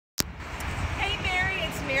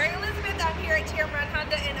here at Tameron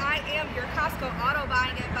Honda, and I am your Costco auto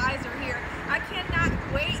buying advisor here. I cannot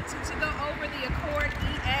wait to go over the Accord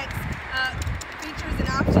EX features and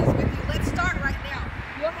options with you. Let's start right now.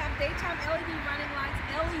 You'll have daytime LED running lights,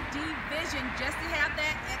 LED vision, just to have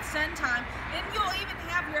that at sun time. Then you'll even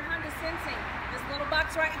have your Honda sensing. This little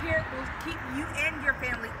box right here will keep you and your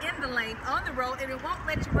family in the lane on the road, and it won't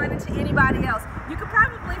let you run into anybody else. You could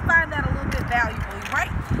probably find that a little bit valuable, right?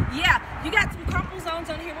 Yeah, you got some crumple zones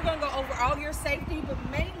on here. We're going to go over all your safety, but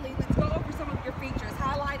mainly let's go over some of your features.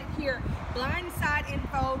 Highlighted here, blind side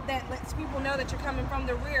info that lets people know that you're coming from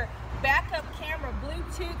the rear. Backup camera,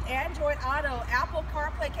 Bluetooth, Android Auto, Apple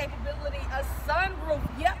CarPlay capability, a sunroof.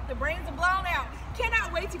 Yep, the brains are blown out.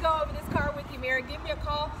 Cannot wait to go over this car with you, Mary. Give me a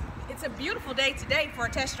call. It's a beautiful day today for a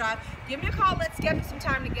test drive. Give me a call. Let's schedule some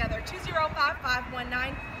time together.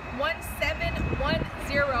 205-519-1710.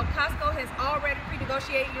 Costco has already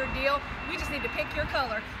pre-negotiated your deal. We just need to pick your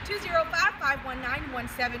color.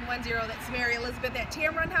 205-519-1710. That's Mary Elizabeth at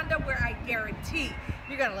Tameron Honda, where I guarantee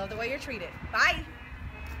you're going to love the way you're treated. Bye.